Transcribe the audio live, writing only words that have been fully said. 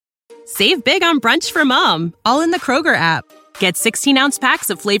Save big on brunch for mom, all in the Kroger app. Get 16-ounce packs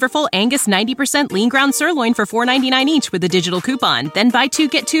of flavorful Angus 90% lean ground sirloin for $4.99 each with a digital coupon. Then buy 2,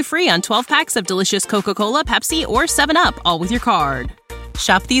 get 2 free on 12 packs of delicious Coca-Cola, Pepsi, or 7-Up, all with your card.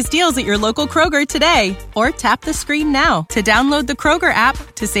 Shop these deals at your local Kroger today, or tap the screen now to download the Kroger app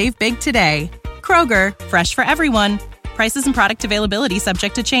to save big today. Kroger, fresh for everyone. Prices and product availability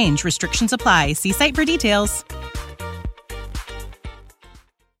subject to change. Restrictions apply. See site for details.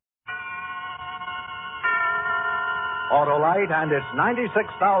 Autolite and its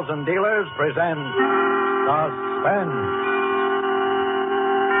 96,000 dealers present Suspense.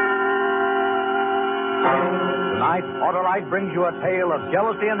 Tonight, Autolite brings you a tale of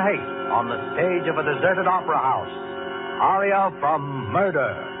jealousy and hate on the stage of a deserted opera house. Aria from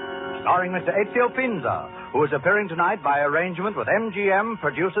Murder, starring Mr. Ezio Pinza, who is appearing tonight by arrangement with MGM,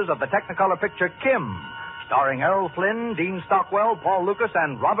 producers of the Technicolor picture Kim, starring Errol Flynn, Dean Stockwell, Paul Lucas,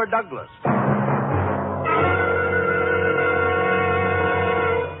 and Robert Douglas.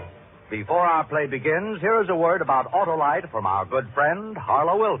 Before our play begins, here is a word about Autolite from our good friend,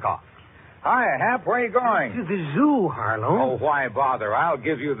 Harlow Wilcox. Hi, Hap. Where are you going? To the zoo, Harlow. Oh, why bother? I'll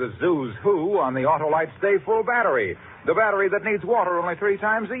give you the zoo's who on the Autolite Stay Full battery. The battery that needs water only 3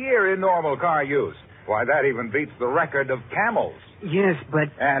 times a year in normal car use. Why, that even beats the record of camels. Yes,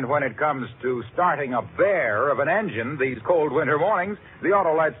 but... And when it comes to starting a bear of an engine these cold winter mornings, the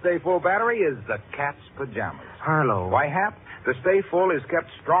Autolite Stay Full battery is the cat's pajamas. Harlow. Why, Hap? The Stay Full is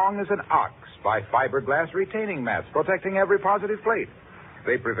kept strong as an ox by fiberglass retaining mats, protecting every positive plate.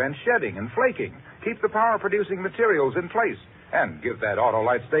 They prevent shedding and flaking, keep the power-producing materials in place, and give that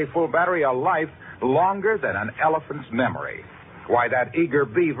Autolite Stay Full battery a life longer than an elephant's memory. Why, that eager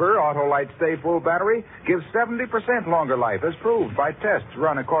beaver Autolite Stay Full battery gives 70% longer life, as proved by tests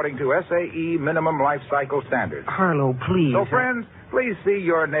run according to SAE minimum life cycle standards. Harlow, please. So, friends, please see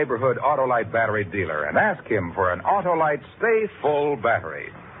your neighborhood Autolite battery dealer and ask him for an Autolite Stay Full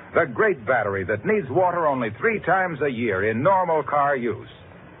battery. The great battery that needs water only 3 times a year in normal car use.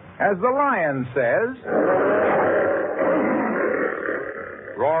 As the lion says,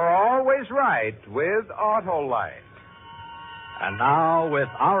 you're always right with Autolite. And now, with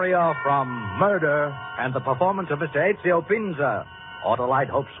Aria from Murder and the performance of Mr. Ezio Pinza, Autolite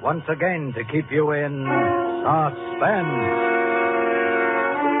hopes once again to keep you in suspense.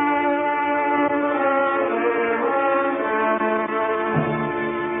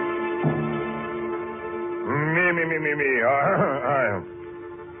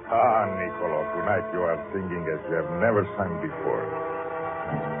 Niccolo, tonight you are singing as you have never sung before.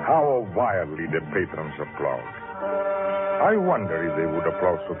 How wildly the patrons applaud. I wonder if they would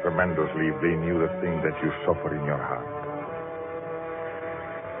applaud so tremendously if they knew the thing that you suffer in your heart.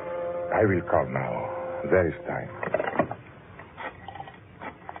 I will call now. There is time.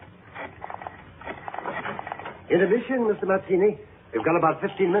 Intermission, Mr. Mazzini. We've got about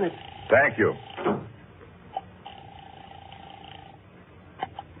 15 minutes. Thank you.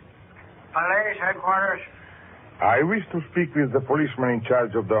 Police headquarters. I wish to speak with the policeman in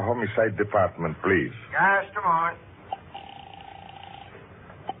charge of the homicide department, please. Just a moment.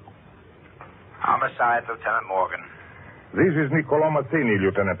 Homicide, Lieutenant Morgan. This is Niccolo Mazzini,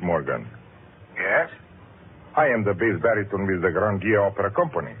 Lieutenant Morgan. Yes? I am the bass baritone with the Grandier Opera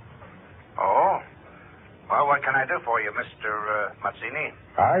Company. Oh? Well, what can I do for you, Mr. Mazzini?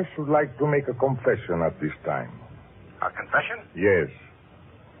 I should like to make a confession at this time. A confession? Yes.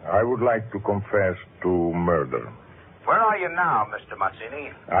 I would like to confess to murder. Where are you now, Mr.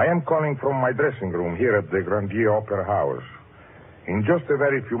 Mazzini? I am calling from my dressing room here at the Grandier Opera House. In just a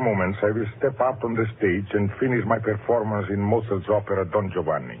very few moments, I will step out on the stage and finish my performance in Mozart's opera Don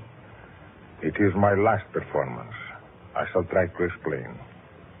Giovanni. It is my last performance. I shall try to explain.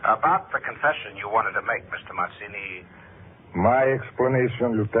 About the confession you wanted to make, Mr. Mazzini. My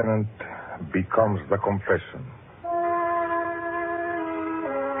explanation, Lieutenant, becomes the confession.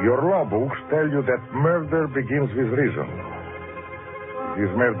 Your law books tell you that murder begins with reason.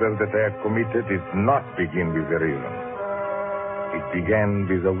 This murder that I have committed did not begin with a reason. It began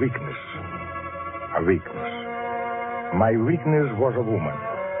with a weakness. A weakness. My weakness was a woman.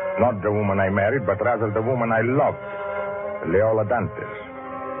 Not the woman I married, but rather the woman I loved, Leola Dantes.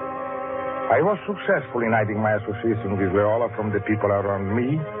 I was successful in hiding my association with Leola from the people around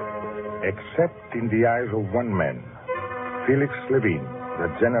me, except in the eyes of one man, Felix Levine,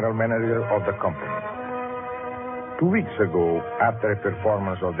 the general manager of the company. 2 weeks ago, after a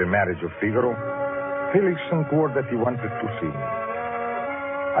performance of The Marriage of Figaro, Felix sent word that he wanted to see me.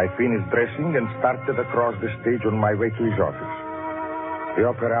 I finished dressing and started across the stage on my way to his office. The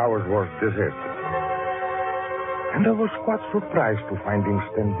opera house was deserted. And I was quite surprised to find him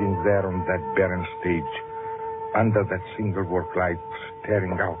standing there on that barren stage, under that single work light,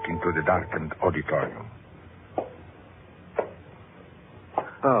 staring out into the darkened auditorium.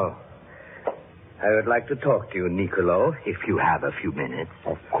 Oh. I would like to talk to you, Niccolo, if you have a few minutes.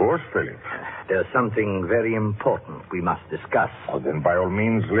 Of course, Felix. There's something very important we must discuss. Oh, then by all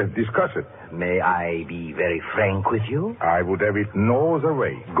means, let's discuss it. May I be very frank with you? I would have it no other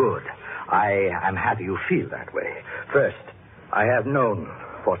way. Good. I am happy you feel that way. First, I have known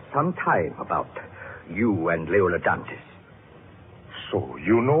for some time about you and Leola Dantes. So,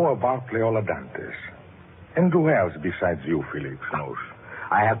 you know about Leola Dantes. And who else besides you, Felix, knows?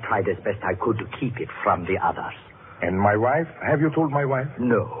 I have tried as best I could to keep it from the others. And my wife? Have you told my wife?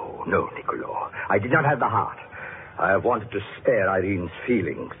 No, Niccolo. I did not have the heart. I have wanted to spare Irene's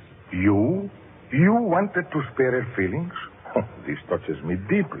feelings. You? You wanted to spare her feelings? This touches me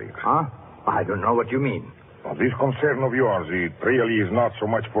deeply. Huh? I don't know what you mean. Well, this concern of yours, it really is not so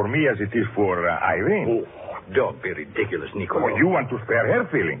much for me as it is for Irene. Oh, don't be ridiculous, Niccolo. Oh, you want to spare her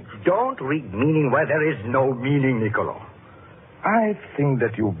feelings? Don't read meaning where there is no meaning, Niccolo. I think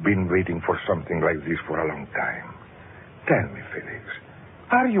that you've been waiting for something like this for a long time. Tell me, Felix,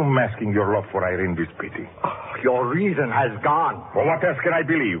 are you masking your love for Irene with pity? Oh, your reason has gone. Well, what else can I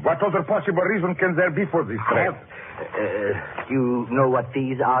believe? What other possible reason can there be for this threat? You know what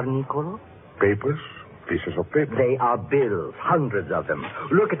these are, Niccolo? Papers? Pieces of paper? They are bills, hundreds of them.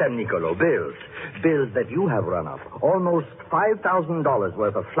 Look at them, Niccolo, bills. Bills that you have run up. Almost $5,000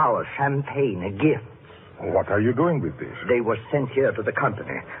 worth of flowers, champagne, a gift. What are you doing with this? They were sent here to the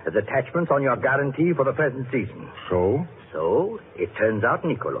company as attachments on your guarantee for the present season. So? So, it turns out,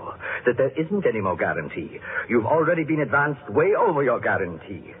 Niccolo, that there isn't any more guarantee. You've already been advanced way over your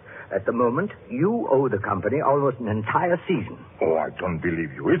guarantee. At the moment, you owe the company almost an entire season. Oh, I don't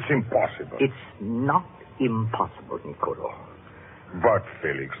believe you. It's impossible. It's not impossible, Niccolo. But,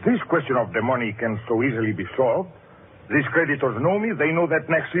 Felix, this question of the money can so easily be solved. These creditors know me. They know that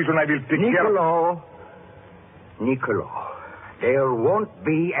next season I will take care of... Niccolo, there won't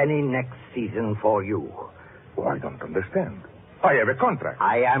be any next season for you. Oh, I don't understand. I have a contract.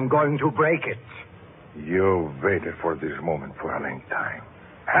 I am going to break it. You've waited for this moment for a long time,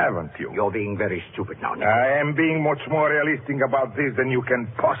 haven't you? You're being very stupid now, Niccolo. I am being much more realistic about this than you can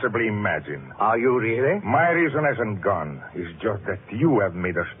possibly imagine. Are you really? My reason hasn't gone. It's just that you have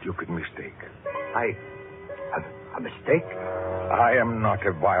made a stupid mistake. A mistake? I am not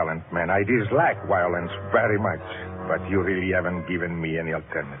a violent man. I dislike violence very much. But you really haven't given me any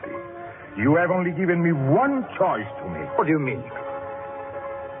alternative. You have only given me one choice to make. What do you mean?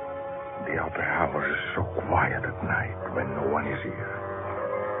 The opera house is so quiet at night when no one is here.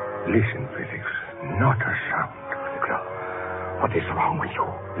 Listen, Felix. Not a sound. What is wrong with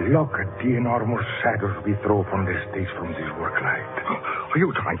you? Look at the enormous shadows we throw from the stage from this work light. Are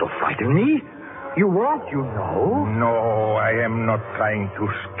you trying to frighten me? You won't, you know. No, I am not trying to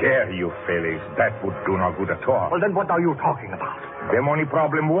scare you, Felix. That would do no good at all. Well, then what are you talking about? The money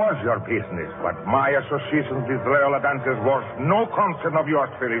problem was your business, but my association with Leola Dantes was no concern of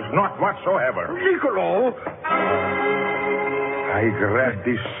yours, Felix. Not whatsoever. Niccolo! I grabbed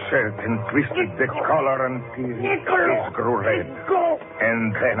this shirt and twisted the collar until it grew red.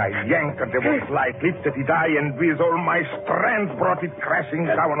 And then I yanked at the wood light, lifted it high, and with all my strength brought it crashing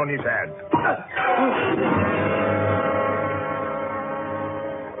down on his head.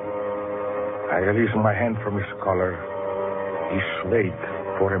 I released my hand from his collar. He swayed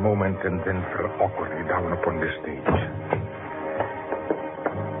for a moment and then fell awkwardly down upon the stage.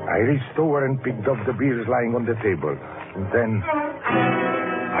 I reached over and picked up the beers lying on the table. And then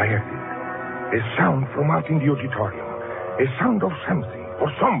I heard it. A sound from out in the auditorium. A sound of something or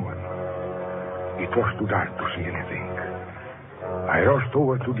someone. It was too dark to see anything. I rushed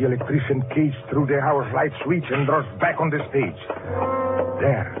over to the electrician cage, threw the house light switch, and rushed back on the stage.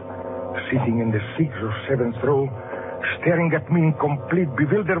 There, sitting in the 6th or 7th row, staring at me in complete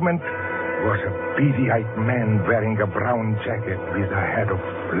bewilderment, was a beady-eyed man wearing a brown jacket with a head of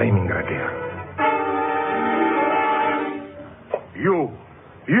flaming red hair.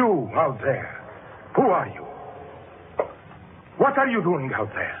 You out there. Who are you? What are you doing out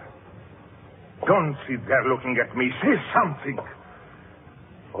there? Don't sit there looking at me. Say something.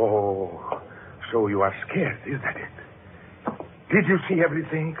 Oh, so you are scared, is that it? Did you see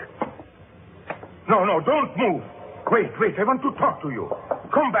everything? No, don't move. Wait, I want to talk to you.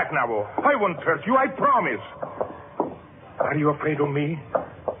 Come back now. I won't hurt you, I promise. Are you afraid of me?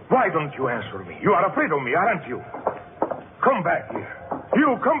 Why don't you answer me? You are afraid of me, aren't you? Come back here.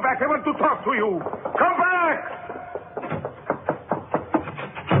 You, come back. I want to talk to you. Come back!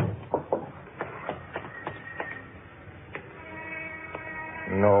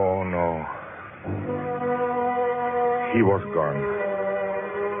 No. He was gone.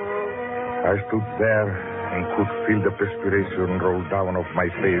 I stood there and could feel the perspiration roll down off my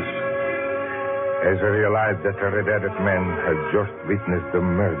face as I realized that a red-headed man had just witnessed the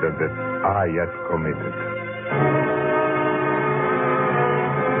murder that I had committed.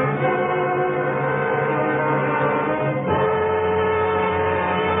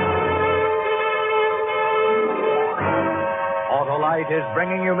 Autolite is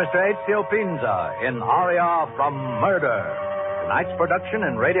bringing you Mr. Ezio Pinza in Aria from Murder. Tonight's production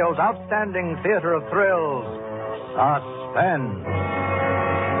in radio's outstanding theater of thrills, Suspense.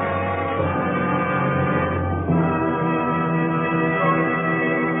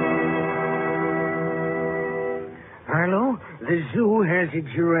 Harlow, the zoo has a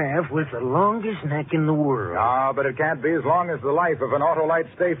giraffe with the longest neck in the world. Ah, but it can't be as long as the life of an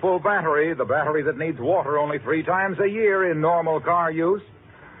Autolite Stay Full battery, the battery that needs water only 3 times a year in normal car use.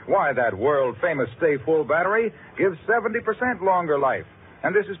 Why, that world-famous Stay Full battery gives 70% longer life.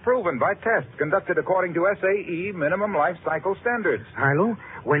 And this is proven by tests conducted according to SAE minimum life cycle standards. Harlow,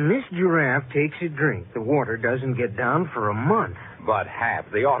 when this giraffe takes a drink, the water doesn't get down for a month. But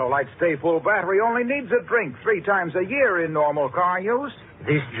Hap, the Autolite Stay Full battery only needs a drink 3 times a year in normal car use.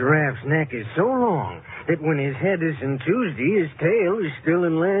 This giraffe's neck is so long that when his head is in Tuesday, his tail is still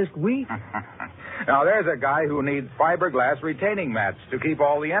in last week. Now, there's a guy who needs fiberglass retaining mats to keep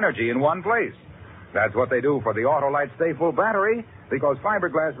all the energy in one place. That's what they do for the Autolite Stay Full battery, because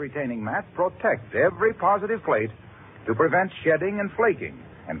fiberglass retaining mats protect every positive plate to prevent shedding and flaking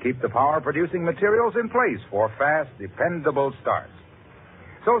and keep the power-producing materials in place for fast, dependable starts.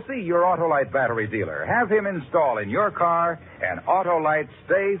 So see your Autolite battery dealer. Have him install in your car an Autolite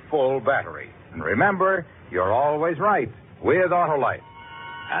Stay Full battery. And remember, you're always right with Autolite.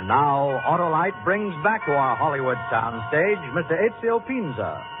 And now, Autolite brings back to our Hollywood soundstage Mr. Ezio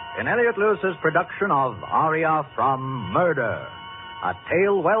Pinza in Elliot Lewis's production of Aria from Murder, a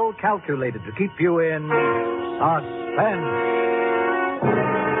tale well calculated to keep you in suspense.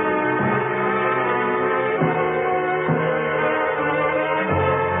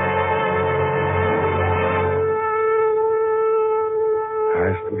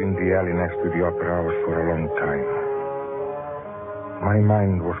 I stood in the alley next to the opera house for a long time. My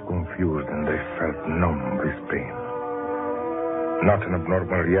mind was confused and I felt numb with pain. Not an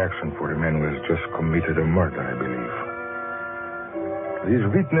abnormal reaction for a man who has just committed a murder, I believe. This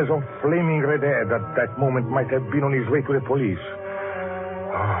witness of flaming red hair at that moment might have been on his way to the police.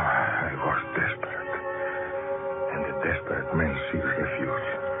 Oh, I was desperate. And a desperate man seeks refuge.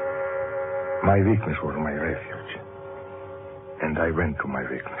 My weakness was my refuge. And I went to my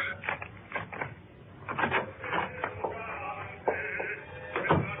weakness.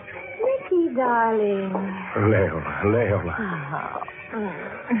 Nicky, darling. Leola. Oh.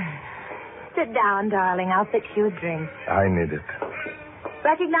 Sit down, darling. I'll fix you a drink. I need it.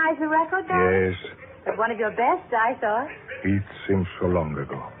 Recognize the record, darling? Yes. It's one of your best, I thought. It seems so long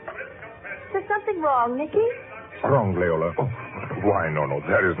ago. Is there something wrong, Nicky? Wrong, Leola. Oh, why, no,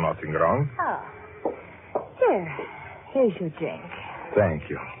 there is nothing wrong. Oh. Here's your drink. Thank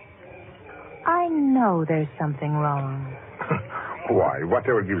you. I know there's something wrong. Why?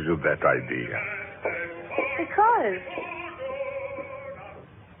 Whatever gives you that idea? Because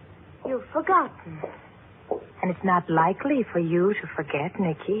you've forgotten. And it's not likely for you to forget,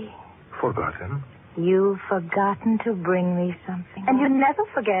 Nicky. Forgotten? You've forgotten to bring me something. And you never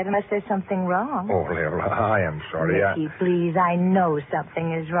forget unless there's something wrong. Oh, Leola, I am sorry. Nicky, please, I know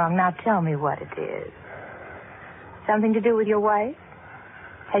something is wrong. Now tell me what it is. Something to do with your wife?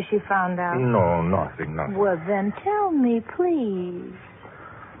 Has she found out? No, nothing. Well, then tell me, please.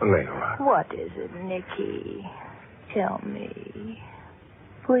 Leola. What is it, Nicky? Tell me.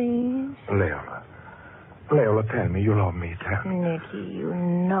 Please? Leola, tell me you love me. Tell me. Nicky, you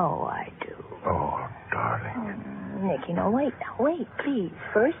know I do. Oh, darling. Nicky, no, wait, please.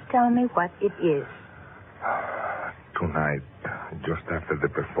 First tell me what it is. Tonight, just after the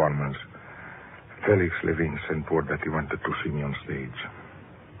performance, Felix Levin sent word that he wanted to see me on stage.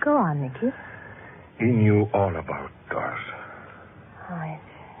 Go on, Nicky. He knew all about us. Oh, it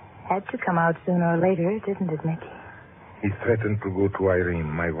had to come out sooner or later, didn't it, Nicky? He threatened to go to Irene,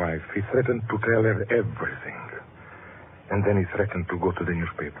 my wife. He threatened to tell her everything. And then he threatened to go to the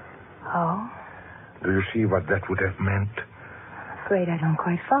newspaper. Oh? Do you see what that would have meant? I'm afraid I don't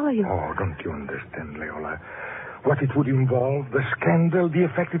quite follow you. Oh, don't you understand, Leola? What it would involve, the scandal, the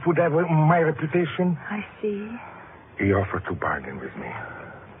effect it would have on my reputation. I see. He offered to bargain with me.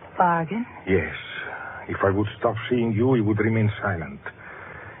 Bargain? Yes. If I would stop seeing you, he would remain silent.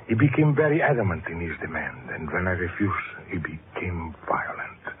 He became very adamant in his demand, and when I refused, he became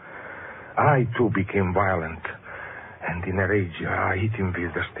violent. I, too, became violent. And in a rage, I hit him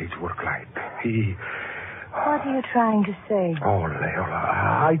with the stage work light. He... What are you trying to say? Oh, Leola,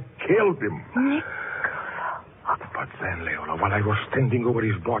 I killed him. Nick. But then, Leola, while I was standing over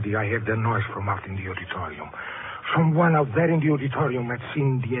his body, I heard a noise from out in the auditorium. Someone out there in the auditorium had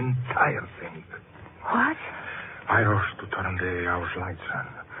seen the entire thing. What? I rushed to turn the house lights on.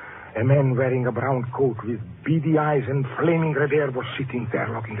 A man wearing a brown coat with beady eyes and flaming red hair was sitting there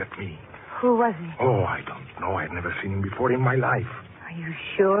looking at me. Who was he? Oh, I don't know. I've never seen him before in my life. Are you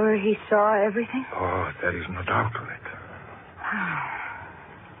sure he saw everything? Oh, there is no doubt of it.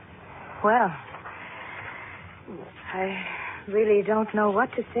 Well, I really don't know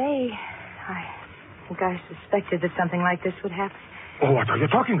what to say. I think I suspected that something like this would happen. Oh, what are you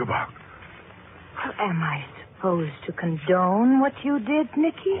talking about? Well, am I supposed to condone what you did,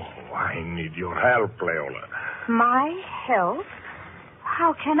 Nicky? Oh, I need your help, Leola. My help?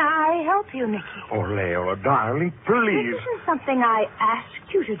 How can I help you, Nicky? Oh, Leola, darling, please. This isn't something I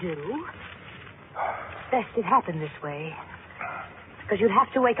asked you to do. Best it happened this way. Because you'd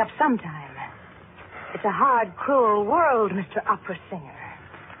have to wake up sometime. It's a hard, cruel world, Mr. Opera Singer.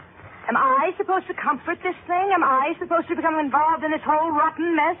 Am I supposed to comfort this thing? Am I supposed to become involved in this whole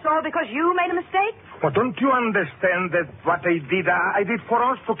rotten mess all because you made a mistake? Well, don't you understand that what I did for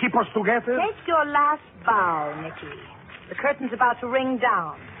us, to keep us together? Take your last bow, Nicky. The curtain's about to ring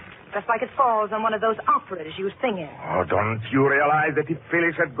down, just like it falls on one of those operas you sing in. Oh, don't you realize that if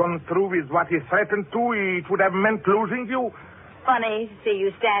Felix had gone through with what he threatened to, it would have meant losing you? Funny to see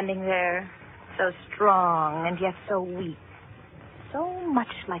you standing there, so strong and yet so weak. So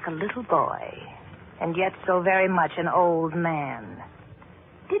much like a little boy, and yet so very much an old man.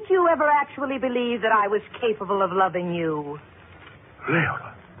 Did you ever actually believe that I was capable of loving you?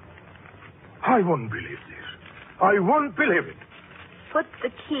 Leola, I won't believe this. I won't believe it. Put the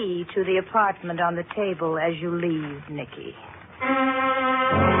key to the apartment on the table as you leave, Nicky.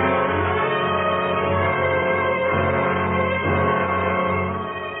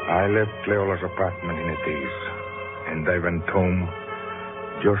 I left Leola's apartment in a daze, and I went home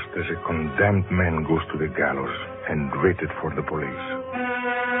just as a condemned man goes to the gallows and waited for the police.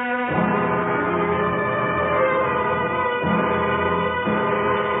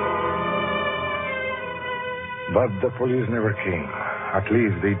 But the police never came. At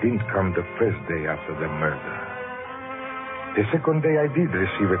least they didn't come the first day after the murder. The second day I did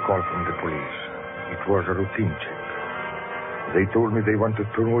receive a call from the police. It was a routine check. They told me they wanted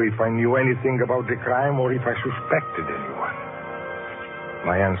to know if I knew anything about the crime or if I suspected anyone.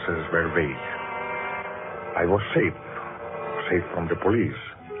 My answers were vague. I was safe from the police.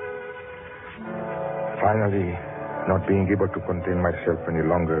 Finally, not being able to contain myself any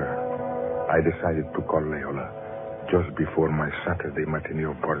longer, I decided to call Leola just before my Saturday matinee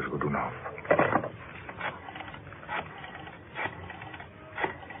of Boris Godunov.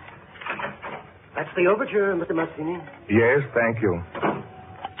 That's the overture, Mr. Mazzini. Yes, thank you.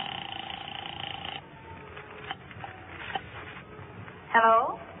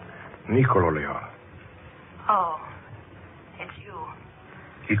 Hello? Niccolo, Leola. Oh, it's you.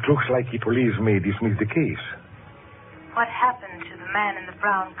 It looks like the police may dismiss the case. What happened to the man in the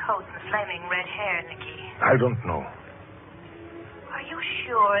brown coat and the flaming red hair, Nicky? I don't know. Are you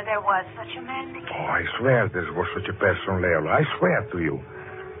sure there was such a man, Nicky? Oh, I swear there was such a person, Leola. I swear to you.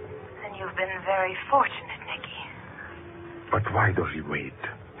 Then you've been very fortunate, Nicky. But why does he wait?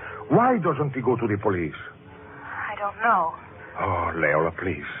 Why doesn't he go to the police? I don't know. Oh, Leola,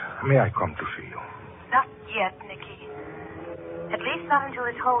 please. May I come to see you? Not yet, Nicky. At least not until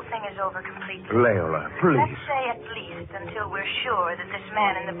this whole thing is over completely. Leola, please. Let's say at least until we're sure that this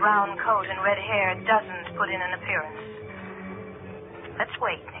man in the brown coat and red hair doesn't put in an appearance. Let's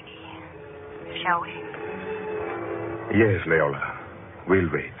wait, Nicky. Shall we? Yes, Leola. We'll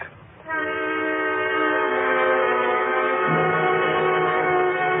wait.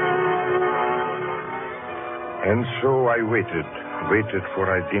 And so I waited for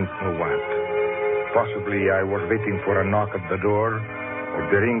I didn't know what. Possibly I was waiting for a knock at the door or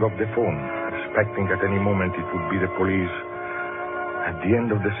the ring of the phone, expecting at any moment it would be the police. At the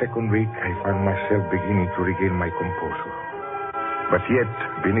end of the second week, I found myself beginning to regain my composure. But yet,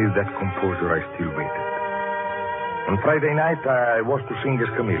 beneath that composure, I still waited. On Friday night, I was to sing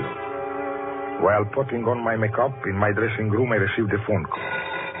as Camillo. While putting on my makeup in my dressing room, I received a phone call.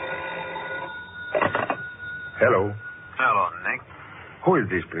 Hello. Hello, Nick. Who is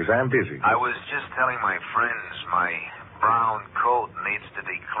this, please? I am busy. I was just telling my friends my brown coat needs to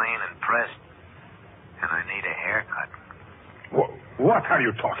be clean and pressed, and I need a haircut. What are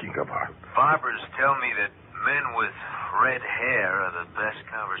you talking about? Barbers tell me that Men with red hair are the best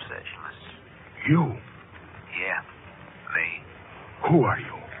conversationalists. You? Yeah, me. Who are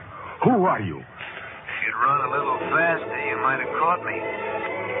you? Who are you? If you'd run a little faster, you might have caught me.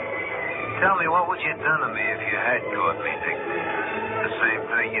 Tell me, what would you have done to me if you had caught me, Nick? The same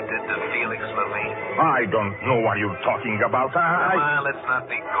thing you did to Felix Levine? I don't know what you're talking about. Come on, let's not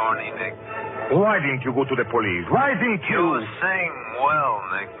be corny, Nick. Why didn't you go to the police? Why didn't you? You sing well,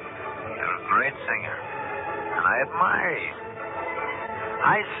 Nick. You're a great singer. And I admire you.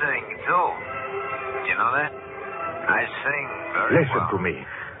 I sing, too. Do you know that? I sing very Listen well. to me.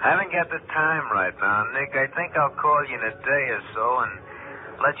 I haven't got the time right now, Nick. I think I'll call you in a day or so and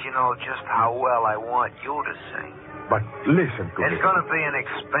let you know just how well I want you to sing. But listen to me. It's going to be an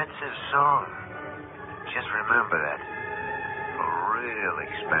expensive song. Just remember that. A real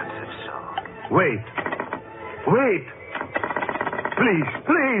expensive song. Wait. Wait. Please,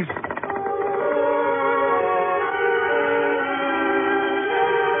 please.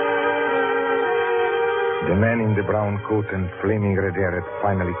 The man in the brown coat and flaming red hair had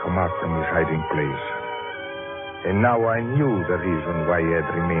finally come out from his hiding place. And now I knew the reason why he had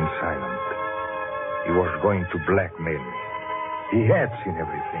remained silent. He was going to blackmail me. He had seen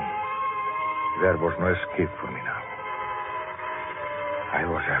everything. There was no escape for me now. I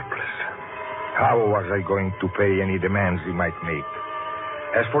was helpless. How was I going to pay any demands he might make?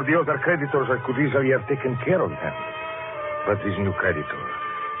 As for the other creditors, I could easily have taken care of them. But this new creditor,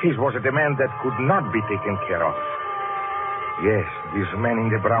 his was a demand that could not be taken care of. Yes, this man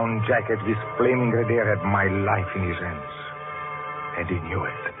in the brown jacket with flaming red hair had my life in his hands. And he knew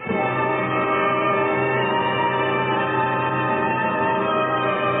it.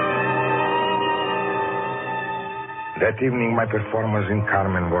 That evening, my performance in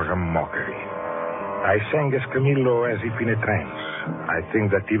Carmen was a mockery. I sang as Camillo as if in a trance. I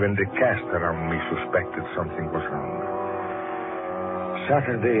think that even the cast around me suspected something was wrong.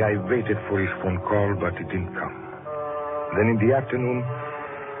 Saturday, I waited for his phone call, but it didn't come. Then in the afternoon,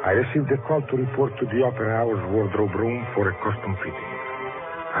 I received a call to report to the Opera House wardrobe room for a costume fitting.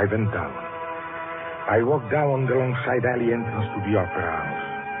 I went down. I walked down the long side alley entrance to the Opera House.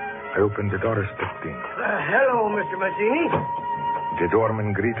 I opened the door and stepped in. Hello, Mr. Mazzini. The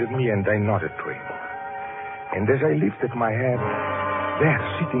doorman greeted me, and I nodded to him. And as I lifted my head, there,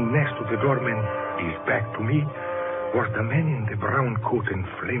 sitting next to the doorman, his back to me, was the man in the brown coat and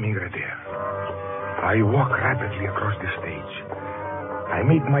flaming red hair. I walked rapidly across the stage. I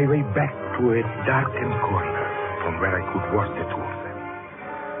made my way back to a darkened corner from where I could watch the two of them.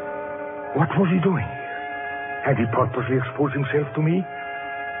 What was he doing here? Had he purposely exposed himself to me?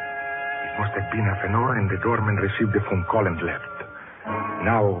 It must have been half an hour, and the doorman received the phone call and left.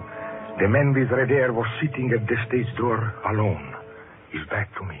 Now, the man with red hair was sitting at the stage door alone, his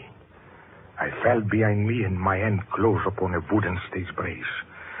back to me. I felt behind me, and my hand closed upon a wooden stage brace.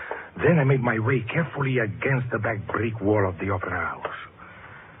 Then I made my way carefully against the back brick wall of the Opera House.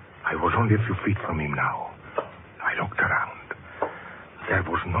 I was only a few feet from him now. I looked around. There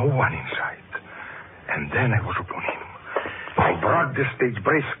was no one in sight. And then I was upon him. I brought the stage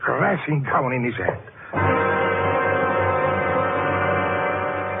brace crashing down in his head.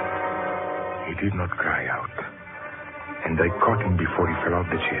 He did not cry out. And I caught him before he fell off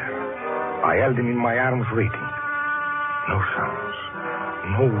the chair. I held him in my arms, waiting. No sounds.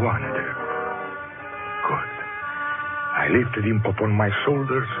 No one there. Good. I lifted him upon my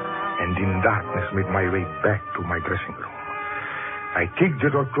shoulders and in darkness made my way back to my dressing room. I kicked the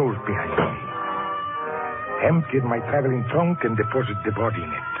door closed behind me, emptied my traveling trunk and deposited the body in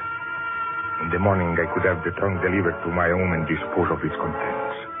it. In the morning, I could have the trunk delivered to my home and dispose of its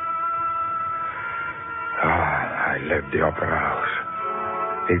contents. I left the Opera House.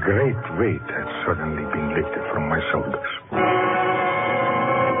 A great weight had suddenly been lifted from my shoulders.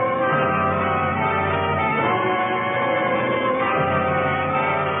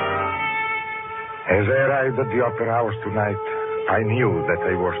 As I arrived at the Opera House tonight, I knew that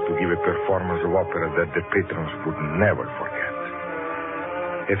I was to give a performance of opera that the patrons would never forget.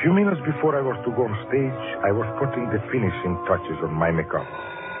 A few minutes before I was to go on stage, I was putting the finishing touches on my makeup.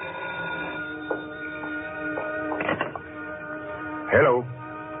 Hello.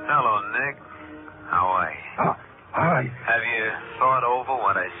 Hello, Nick. How are you? Hi. Have you thought over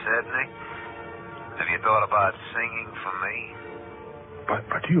what I said, Nick? Have you thought about singing for me?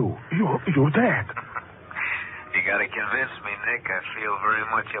 But you're dead. You gotta convince me, Nick. I feel very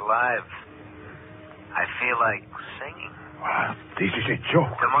much alive. I feel like singing. This is a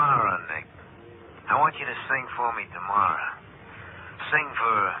joke. Tomorrow, Nick. I want you to sing for me tomorrow. Sing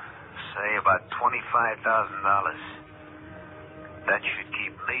for, say, about $25,000. That should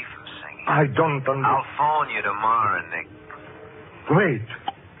keep me from singing. I don't understand. I'll phone you tomorrow, Nick. Wait.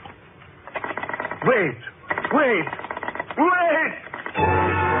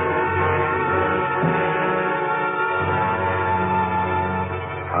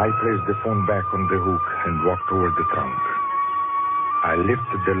 I placed the phone back on the hook and walked toward the trunk. I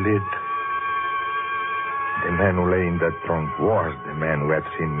lifted the lid. The man who lay in that trunk was the man who had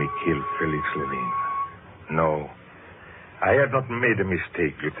seen me kill Felix Levine. No, I had not made a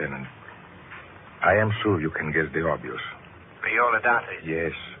mistake, Lieutenant. I am sure you can guess the obvious. Viola Dante.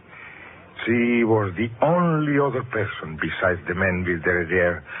 Yes. She was the only other person besides the man with the red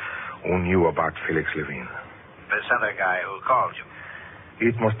hair who knew about Felix Levine. This other guy who called you.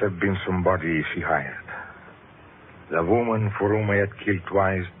 It must have been somebody she hired. The woman for whom I had killed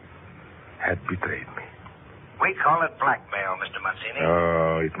twice had betrayed me. We call it blackmail, Mr. Mazzini.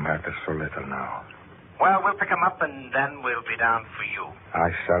 Oh, it matters so little now. Well, we'll pick him up, and then we'll be down for you.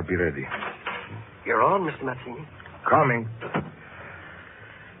 I shall be ready. You're on, Mr. Mazzini. Coming.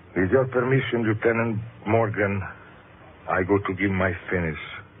 With your permission, Lieutenant Morgan, I go to give my finish,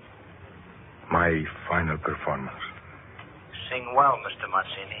 my final performance. Sing well, Mr.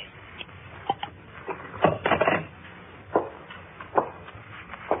 Mazzini.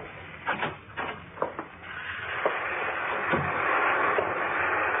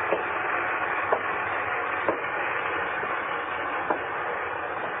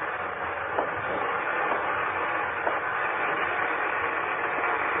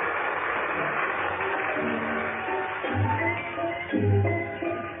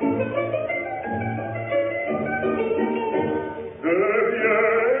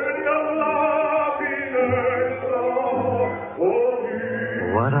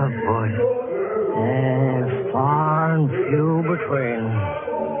 What a voice. And far and few between.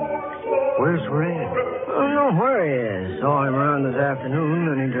 Where's Red? I don't know where he is. Saw him around this afternoon,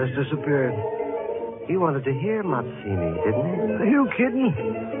 and he just disappeared. He wanted to hear Mazzini, didn't he? Are you kidding?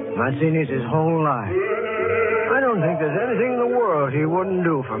 Mazzini's his whole life. I don't think there's anything in the world he wouldn't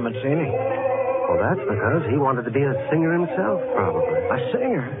do for Mazzini. Well, that's because he wanted to be a singer himself, probably. A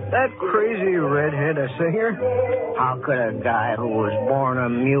singer? That crazy redhead a singer? How could a guy who was born a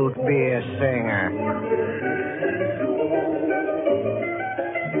mute be a singer?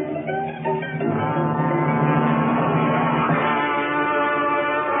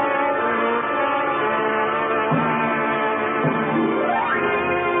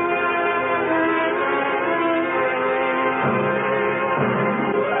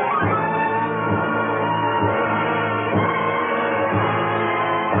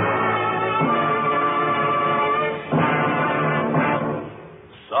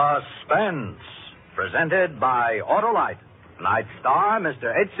 Suspense, presented by Autolite. Night star,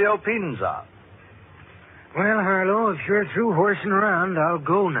 Mr. Ezio Pinza. Well, Harlow, if you're through horsing around, I'll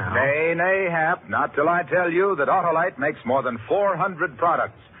go now. Nay, Hap. Not till I tell you that Autolite makes more than 400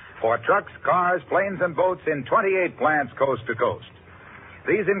 products for trucks, cars, planes, and boats in 28 plants coast to coast.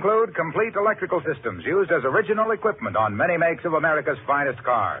 These include complete electrical systems used as original equipment on many makes of America's finest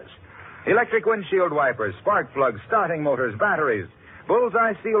cars. Electric windshield wipers, spark plugs, starting motors, batteries,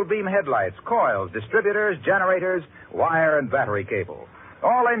 bullseye steel beam headlights, coils, distributors, generators, wire, and battery cable.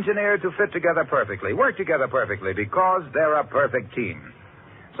 All engineered to fit together perfectly, work together perfectly, because they're a perfect team.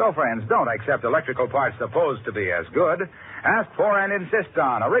 So, friends, don't accept electrical parts supposed to be as good. Ask for and insist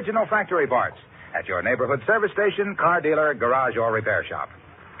on original factory parts at your neighborhood service station, car dealer, garage, or repair shop.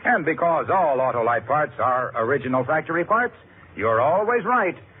 And because all Autolite parts are original factory parts, you're always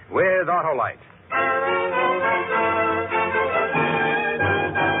right with Autolite.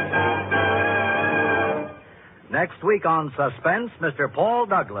 Next week on Suspense, Mr. Paul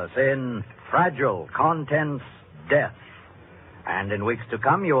Douglas in Fragile, Contents, Death. And in weeks to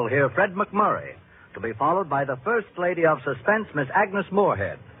come, you'll hear Fred McMurray, to be followed by the First Lady of Suspense, Miss Agnes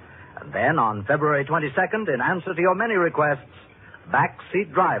Moorehead. And then on February 22nd, in answer to your many requests,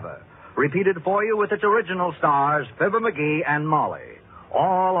 Backseat Driver, repeated for you with its original stars, Fibber McGee and Molly.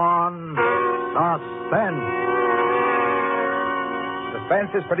 All on Suspense.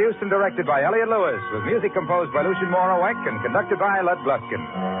 Suspense is produced and directed by Elliot Lewis, with music composed by Lucien Moraweck and conducted by Lud Gluskin.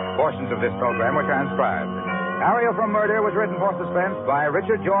 Portions of this program were transcribed. Aria from Murder was written for Suspense by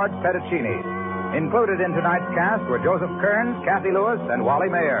Richard George Pedicini. Included in tonight's cast were Joseph Kearns, Kathy Lewis, and Wally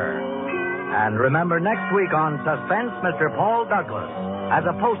Mayer. And remember, next week on Suspense, Mr. Paul Douglas, as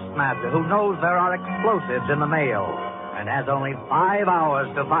a postmaster who knows there are explosives in the mail and has only 5 hours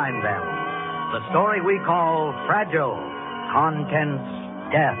to find them. The story we call Fragile, Contents,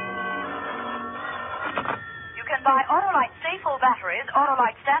 Death. You can buy Autolite Stay-Full batteries,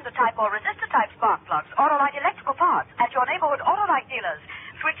 Autolite standard type or resistor type spark plugs, Autolite electrical parts at your neighborhood Autolite dealers.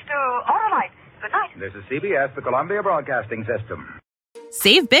 switch to Autolite. Good night. This is CBS, the Columbia Broadcasting System.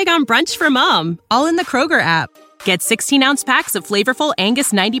 Save big on brunch for Mom, all in the Kroger app. Get 16-ounce packs of flavorful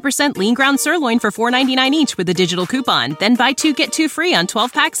Angus 90% lean ground sirloin for $4.99 each with a digital coupon. Then buy 2, get 2 free on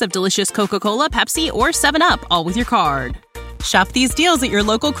 12 packs of delicious Coca-Cola, Pepsi, or 7-Up, all with your card. Shop these deals at your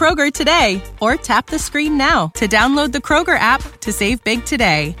local Kroger today, or tap the screen now to download the Kroger app to save big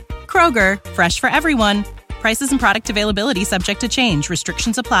today. Kroger, fresh for everyone. Prices and product availability subject to change.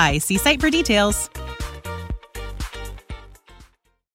 Restrictions apply. See site for details.